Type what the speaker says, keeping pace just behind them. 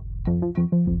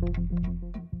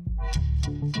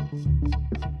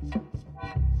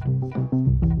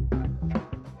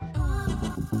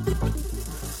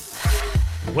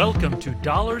Welcome to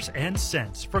Dollars and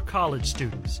Cents for College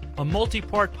Students, a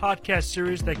multi-part podcast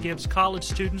series that gives college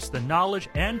students the knowledge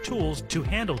and tools to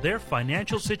handle their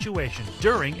financial situation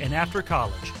during and after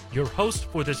college. Your host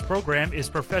for this program is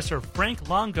Professor Frank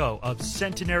Longo of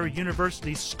Centenary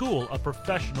University's School of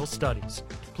Professional Studies.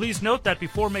 Please note that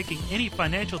before making any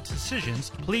financial decisions,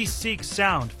 please seek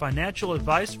sound financial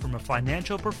advice from a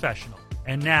financial professional.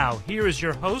 And now, here is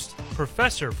your host,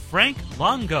 Professor Frank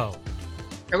Longo.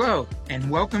 Hello, and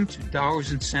welcome to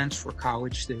Dollars and Cents for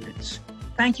College Students.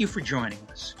 Thank you for joining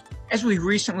us. As we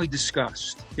recently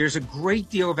discussed, there's a great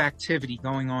deal of activity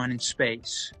going on in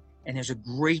space, and there's a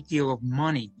great deal of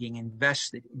money being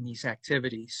invested in these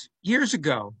activities. Years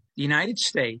ago, the United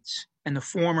States and the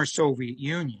former Soviet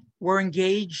Union were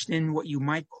engaged in what you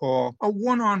might call a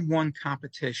one-on-one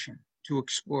competition to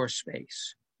explore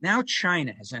space. Now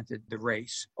China has entered the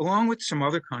race, along with some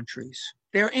other countries.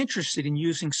 They are interested in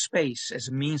using space as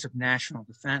a means of national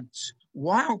defense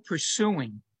while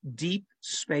pursuing deep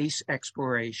space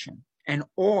exploration, and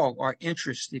all are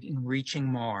interested in reaching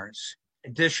Mars.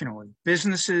 Additionally,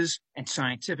 businesses and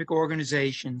scientific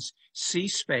organizations see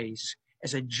space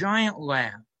as a giant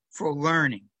lab for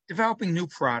learning, developing new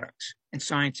products and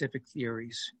scientific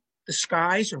theories. The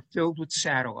skies are filled with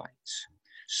satellites.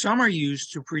 Some are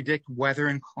used to predict weather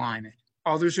and climate.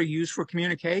 Others are used for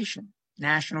communication,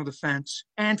 national defense,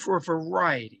 and for a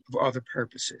variety of other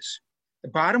purposes. The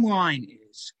bottom line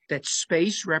is that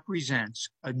space represents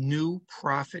a new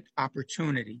profit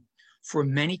opportunity for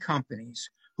many companies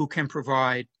who can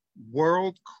provide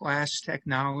world-class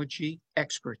technology,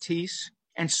 expertise,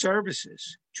 and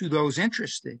services to those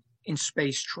interested in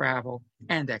space travel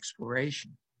and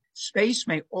exploration. Space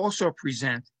may also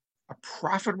present a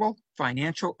profitable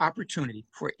financial opportunity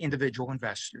for individual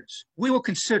investors. We will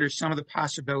consider some of the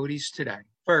possibilities today.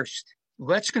 First,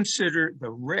 let's consider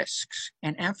the risks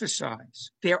and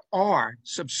emphasize there are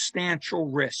substantial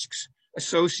risks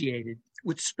associated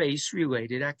with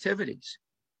space-related activities.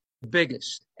 The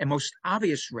biggest and most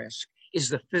obvious risk is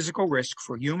the physical risk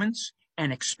for humans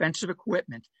and expensive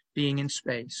equipment being in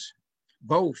space.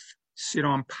 Both sit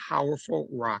on powerful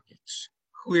rockets.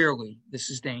 Clearly, this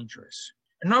is dangerous.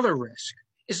 Another risk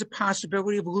is the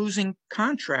possibility of losing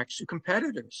contracts to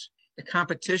competitors. The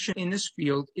competition in this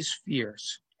field is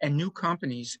fierce, and new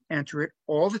companies enter it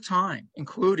all the time,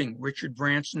 including Richard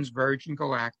Branson's Virgin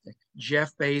Galactic,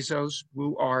 Jeff Bezos'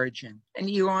 Blue Origin, and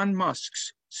Elon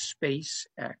Musk's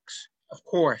SpaceX. Of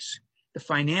course, the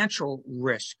financial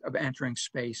risk of entering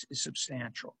space is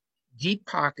substantial. Deep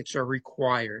pockets are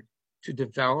required to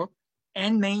develop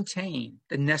and maintain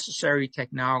the necessary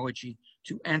technology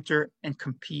to enter and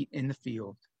compete in the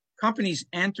field. Companies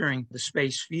entering the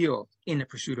space field in the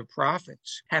pursuit of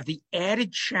profits have the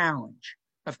added challenge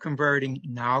of converting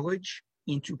knowledge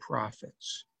into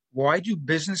profits. Why do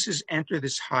businesses enter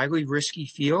this highly risky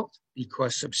field?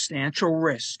 Because substantial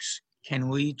risks can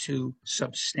lead to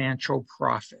substantial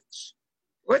profits.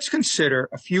 Let's consider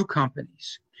a few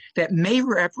companies that may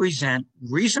represent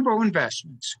reasonable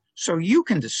investments so you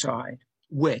can decide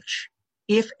which,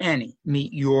 if any,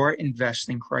 meet your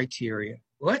investing criteria.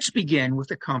 Let's begin with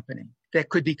a company that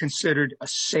could be considered a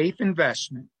safe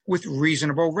investment with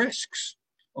reasonable risks.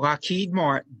 Lockheed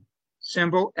Martin,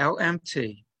 symbol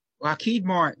LMT. Lockheed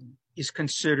Martin is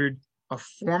considered a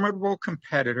formidable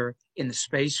competitor in the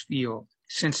space field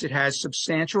since it has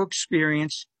substantial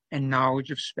experience and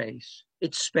knowledge of space.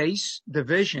 Its space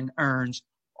division earns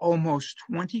almost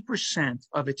 20%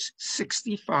 of its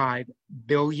 $65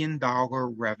 billion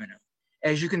revenue.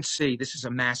 As you can see, this is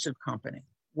a massive company.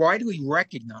 Widely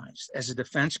recognized as a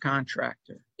defense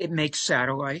contractor, it makes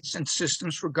satellites and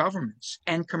systems for governments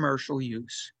and commercial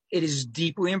use. It is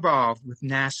deeply involved with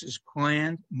NASA's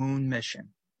planned moon mission.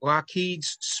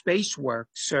 Lockheed's space work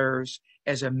serves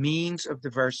as a means of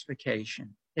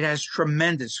diversification. It has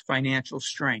tremendous financial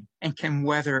strength and can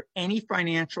weather any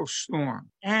financial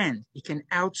storm, and it can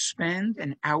outspend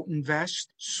and outinvest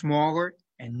smaller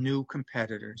and new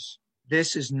competitors.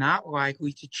 This is not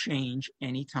likely to change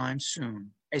anytime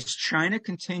soon. As China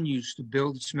continues to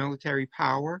build its military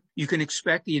power, you can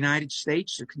expect the United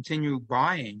States to continue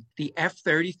buying the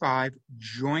F-35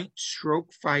 Joint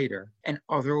Strike Fighter and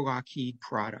other Lockheed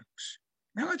products.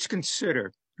 Now let's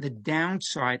consider the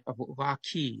downside of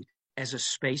Lockheed as a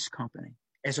space company.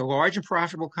 As a large and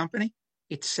profitable company,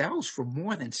 it sells for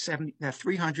more than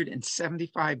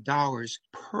 $375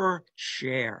 per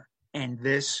share, and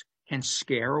this can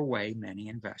scare away many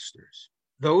investors.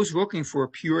 Those looking for a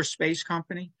pure space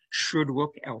company should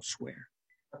look elsewhere.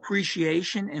 A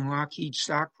Appreciation in Lockheed's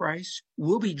stock price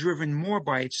will be driven more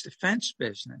by its defense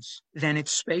business than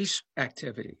its space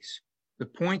activities. The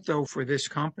point, though, for this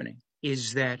company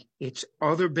is that its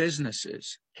other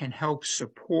businesses can help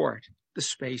support the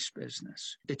space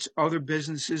business. Its other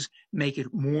businesses make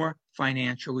it more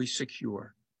financially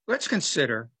secure. Let's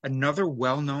consider another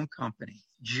well-known company,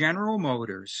 General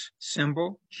Motors,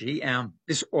 symbol GM.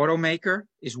 This automaker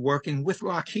is working with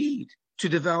Lockheed to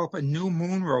develop a new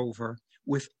moon rover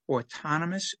with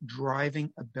autonomous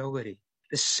driving ability.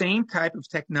 The same type of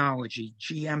technology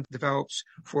GM develops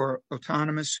for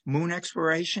autonomous moon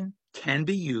exploration can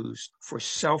be used for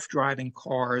self-driving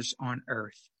cars on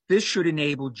Earth. This should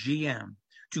enable GM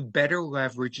to better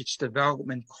leverage its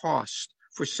development cost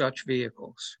for such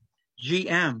vehicles.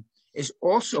 GM is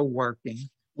also working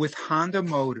with Honda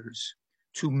Motors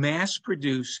to mass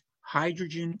produce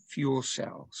hydrogen fuel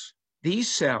cells. These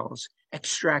cells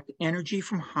extract energy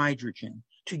from hydrogen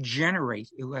to generate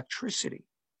electricity.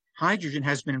 Hydrogen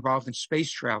has been involved in space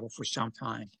travel for some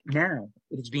time. Now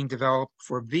it is being developed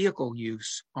for vehicle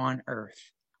use on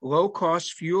Earth.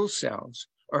 Low-cost fuel cells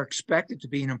are expected to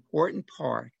be an important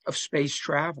part of space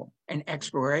travel and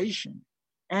exploration,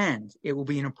 and it will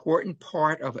be an important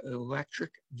part of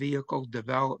electric vehicle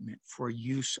development for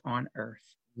use on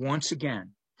Earth. Once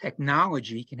again,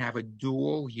 technology can have a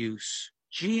dual use.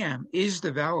 GM is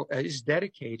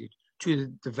dedicated to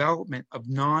the development of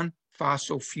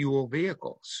non-fossil fuel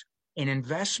vehicles. An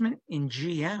investment in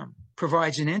GM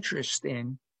provides an interest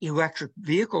in electric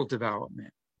vehicle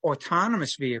development,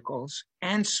 autonomous vehicles,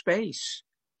 and space.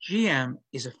 GM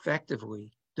is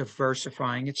effectively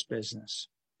diversifying its business.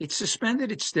 It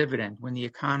suspended its dividend when the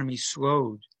economy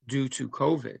slowed due to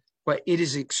COVID, but it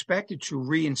is expected to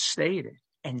reinstate it,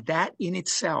 and that in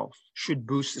itself should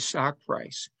boost the stock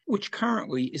price, which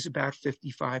currently is about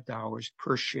 $55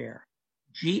 per share.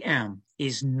 GM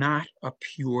is not a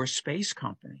pure space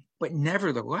company, but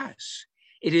nevertheless,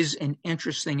 it is an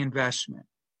interesting investment.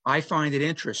 I find it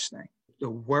interesting, the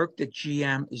work that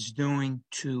GM is doing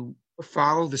to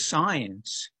follow the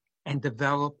science and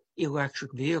develop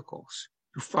electric vehicles,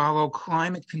 to follow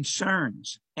climate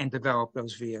concerns and develop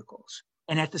those vehicles,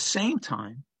 and at the same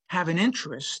time have an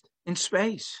interest in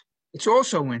space. It's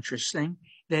also interesting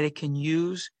that it can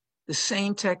use the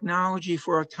same technology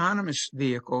for autonomous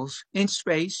vehicles in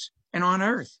space and on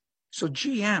Earth. So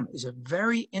GM is a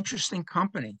very interesting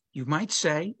company. You might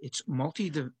say it's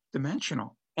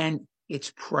multi-dimensional, and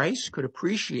its price could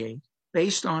appreciate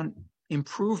based on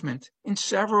improvement in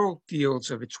several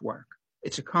fields of its work.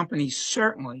 It's a company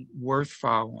certainly worth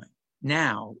following.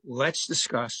 Now, let's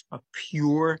discuss a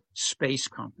pure space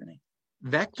company.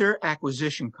 Vector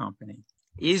Acquisition Company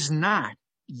is not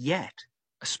yet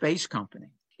a space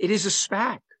company. It is a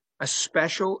SPAC, a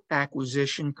special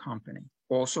acquisition company,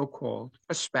 also called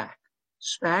a SPAC.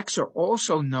 SPACs are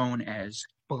also known as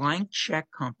blank check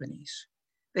companies.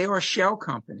 They are shell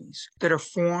companies that are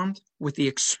formed with the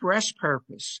express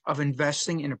purpose of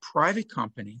investing in a private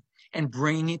company and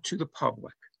bringing it to the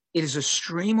public. It is a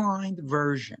streamlined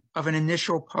version of an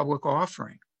initial public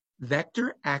offering.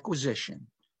 Vector Acquisition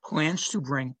plans to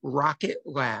bring Rocket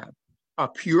Lab, a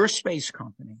pure space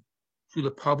company, to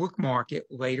the public market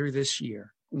later this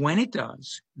year. When it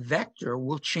does, Vector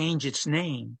will change its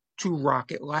name to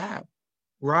Rocket Lab.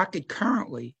 Rocket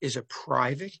currently is a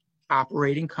private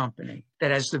operating company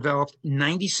that has developed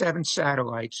 97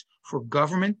 satellites for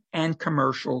government and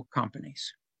commercial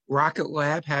companies. Rocket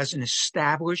Lab has an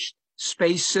established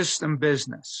space system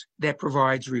business that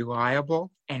provides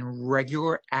reliable and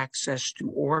regular access to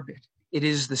orbit. It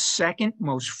is the second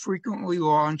most frequently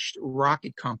launched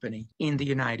rocket company in the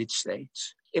United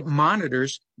States. It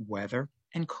monitors weather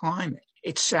and climate.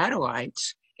 Its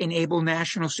satellites enable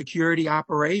national security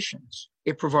operations.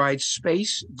 It provides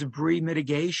space debris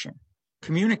mitigation,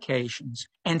 communications,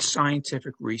 and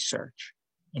scientific research.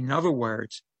 In other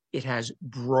words, it has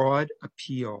broad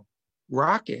appeal.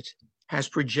 Rocket has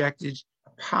projected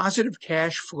a positive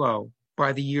cash flow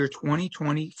by the year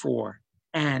 2024,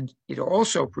 and it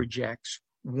also projects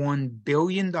 $1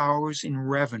 billion in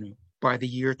revenue by the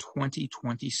year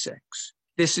 2026.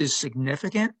 This is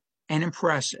significant and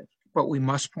impressive, but we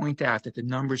must point out that the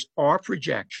numbers are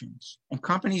projections, and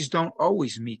companies don't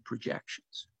always meet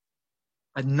projections.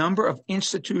 A number of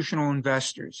institutional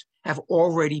investors have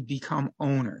already become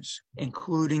owners,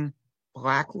 including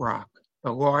BlackRock,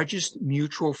 the largest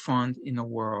mutual fund in the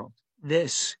world.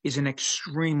 This is an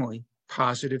extremely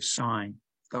positive sign.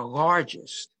 The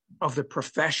largest of the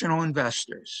professional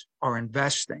investors are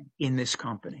investing in this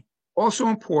company. Also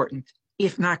important,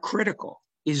 if not critical,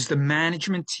 is the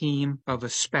management team of a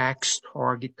SPAC's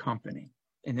target company,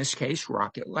 in this case,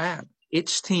 Rocket Lab.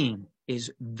 Its team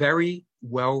is very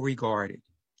well regarded,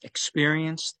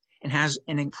 experienced, and has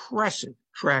an impressive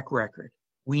track record.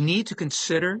 We need to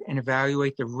consider and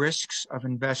evaluate the risks of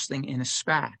investing in a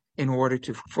SPAC in order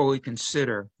to fully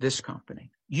consider this company.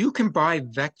 You can buy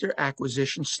Vector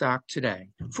Acquisition stock today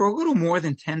for a little more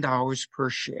than $10 per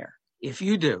share. If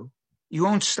you do, you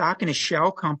own stock in a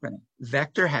shell company.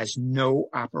 Vector has no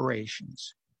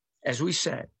operations. As we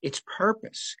said, its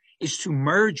purpose is to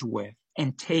merge with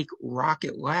and take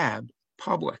Rocket Lab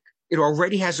public. It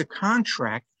already has a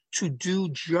contract to do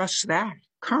just that.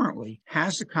 Currently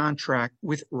has a contract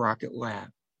with Rocket Lab.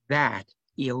 That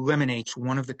eliminates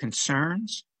one of the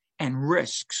concerns and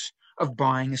risks of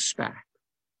buying a SPAC.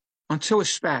 Until a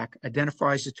SPAC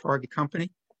identifies the target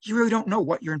company, you really don't know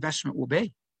what your investment will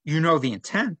be. You know the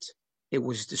intent. It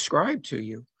was described to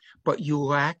you, but you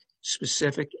lack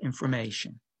specific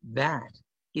information. That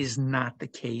is not the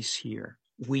case here.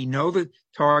 We know the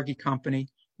target company,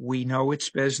 we know its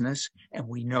business, and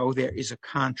we know there is a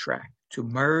contract to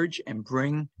merge and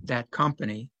bring that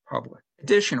company public.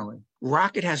 Additionally,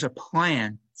 Rocket has a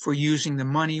plan for using the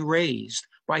money raised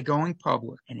by going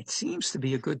public, and it seems to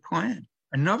be a good plan.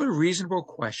 Another reasonable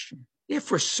question: if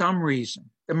for some reason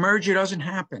the merger doesn't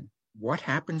happen, what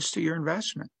happens to your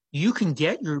investment? You can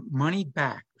get your money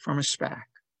back from a SPAC,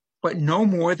 but no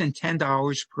more than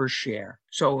 $10 per share.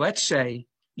 So let's say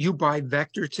you buy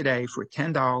Vector today for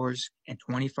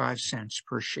 $10.25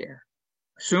 per share.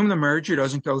 Assume the merger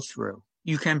doesn't go through.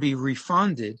 You can be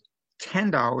refunded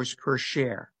 $10 per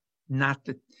share, not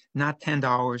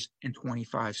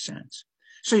 $10.25.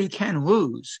 So you can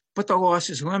lose, but the loss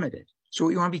is limited. So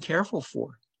what you want to be careful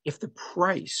for, if the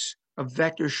price of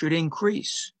Vector should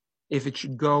increase, if it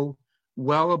should go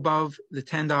well above the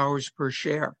 $10 per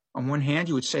share, on one hand,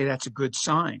 you would say that's a good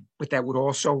sign, but that would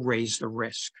also raise the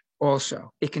risk.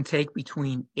 Also, it can take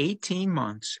between 18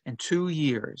 months and 2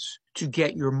 years to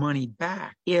get your money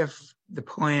back if the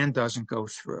plan doesn't go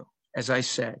through. As I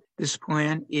said, this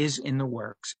plan is in the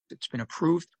works. It's been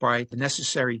approved by the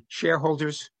necessary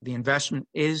shareholders. The investment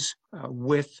is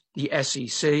with the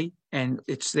SEC, and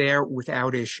it's there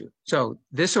without issue. So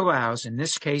this allows, in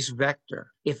this case,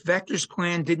 Vector, if Vector's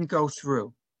plan didn't go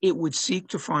through, it would seek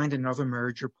to find another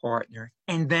merger partner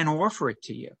and then offer it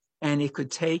to you. And it could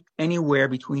take anywhere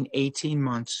between 18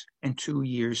 months and 2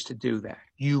 years to do that.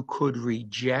 You could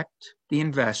reject the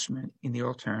investment in the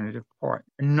alternative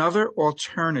partner. Another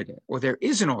alternative, or there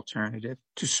is an alternative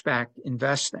to SPAC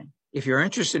investing. If you're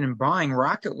interested in buying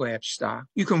Rocket Lab stock,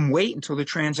 you can wait until the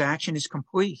transaction is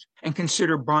complete and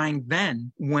consider buying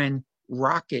then when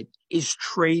Rocket is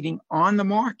trading on the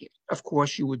market. Of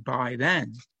course, you would buy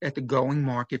then at the going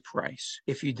market price.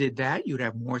 If you did that, you'd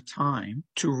have more time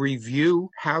to review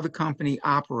how the company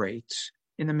operates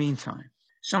in the meantime.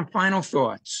 Some final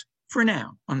thoughts for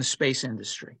now on the space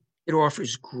industry. It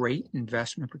offers great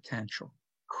investment potential.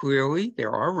 Clearly,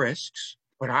 there are risks,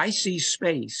 but I see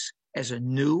space as a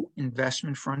new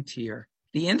investment frontier.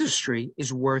 The industry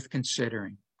is worth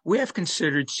considering. We have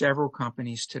considered several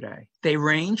companies today. They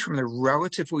range from the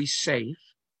relatively safe,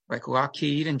 like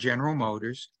Lockheed and General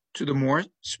Motors, to the more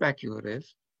speculative,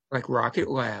 like Rocket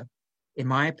Lab. In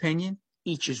my opinion,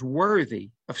 each is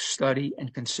worthy of study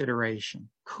and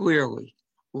consideration. Clearly,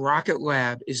 Rocket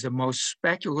Lab is the most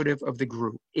speculative of the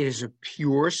group. It is a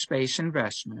pure space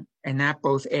investment, and that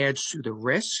both adds to the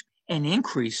risk and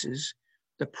increases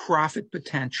the profit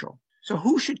potential. So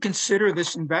who should consider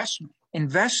this investment?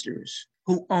 Investors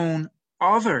who own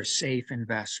other safe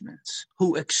investments,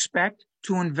 who expect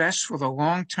to invest for the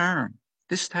long term.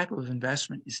 This type of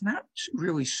investment is not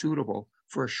really suitable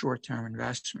for a short-term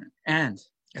investment. And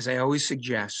as I always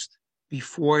suggest,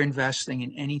 before investing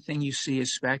in anything you see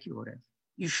as speculative,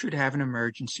 you should have an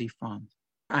emergency fund.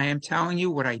 I am telling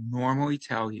you what I normally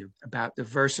tell you about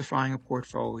diversifying a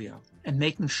portfolio and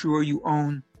making sure you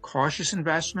own cautious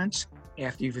investments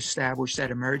after you've established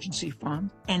that emergency fund,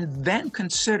 and then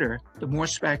consider the more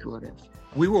speculative.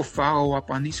 We will follow up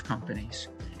on these companies,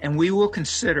 and we will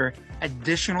consider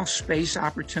additional space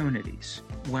opportunities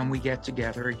when we get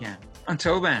together again.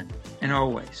 Until then, and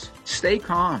always, stay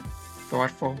calm,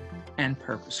 thoughtful, and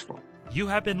purposeful. You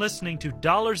have been listening to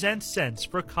Dollars and Cents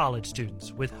for College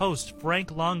Students with host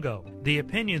Frank Longo. The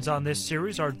opinions on this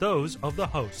series are those of the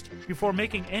host. Before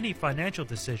making any financial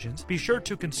decisions, be sure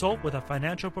to consult with a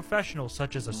financial professional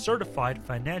such as a certified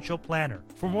financial planner.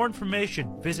 For more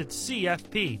information, visit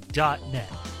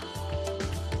cfp.net.